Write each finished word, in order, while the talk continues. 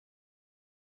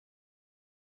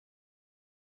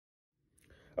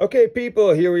Okay,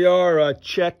 people, here we are,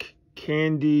 Czech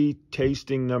candy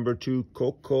tasting number 2,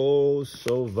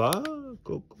 Cokosová.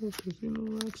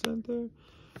 Coconut accent there.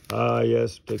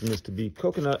 Yes, taking this to be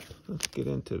coconut. Let's get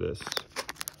into this.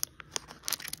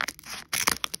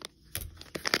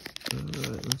 All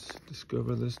right, let's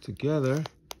discover this together.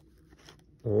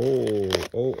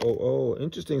 Oh,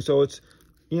 interesting. So it's,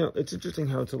 it's interesting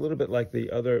how it's a little bit like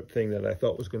the other thing that I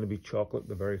thought was going to be chocolate,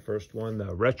 the very first one,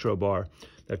 the retro bar,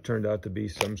 that turned out to be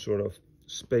some sort of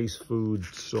space food,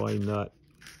 soy nut,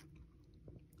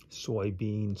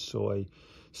 soybean,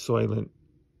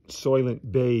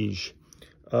 soylent beige.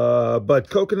 But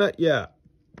coconut, yeah.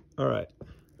 All right,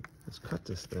 let's cut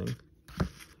this thing.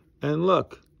 And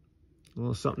look, a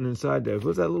little something inside there.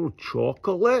 What's that little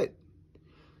chocolate?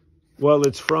 Well,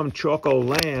 it's from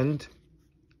Chocoland.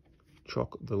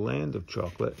 The land of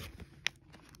chocolate.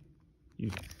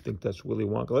 You think that's Willy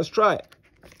Wonka? Let's try it.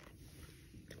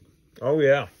 Oh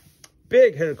yeah,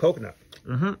 big head of coconut.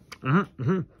 Yeah.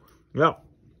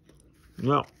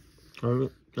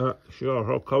 Sure,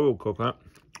 whole cover of coconut.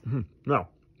 Now,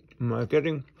 am I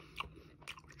getting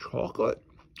chocolate?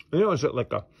 Is it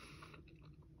like a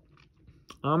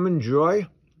almond joy?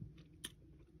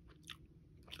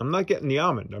 I'm not getting the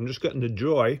almond. I'm just getting the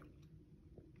joy.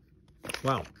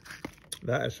 Wow.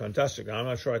 That is fantastic. I'm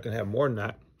not sure I can have more than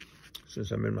that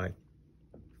since I'm in my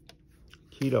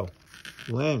keto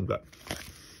land, but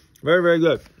very, very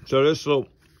good. So this little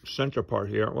center part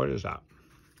here, what is that?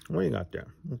 What do you got there?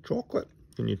 Chocolate.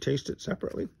 Can you taste it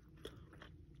separately?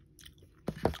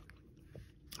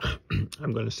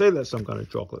 I'm going to say that's some kind of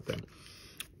chocolate thing.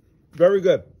 Very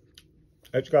good.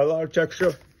 It's got a lot of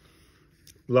texture.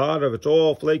 It's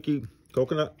all flaky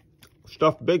coconut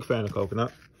stuff. Big fan of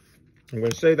coconut. I'm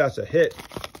going to say that's a hit,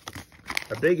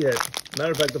 a big hit.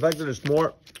 Matter of fact, the fact that it's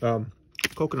more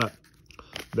coconut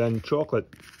than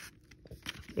chocolate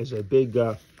is a big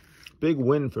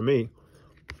win for me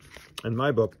in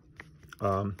my book.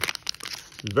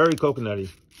 Very coconutty.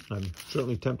 I'm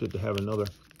certainly tempted to have another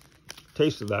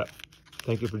taste of that.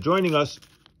 Thank you for joining us,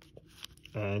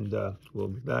 and we'll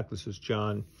be back. This is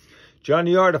John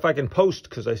Yard. If I can post,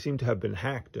 because I seem to have been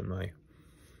hacked in my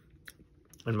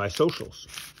socials.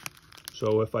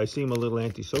 So if I seem a little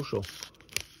antisocial,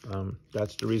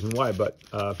 that's the reason why. But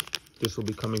this will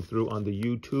be coming through on the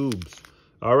YouTubes.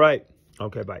 All right.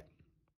 Okay, bye.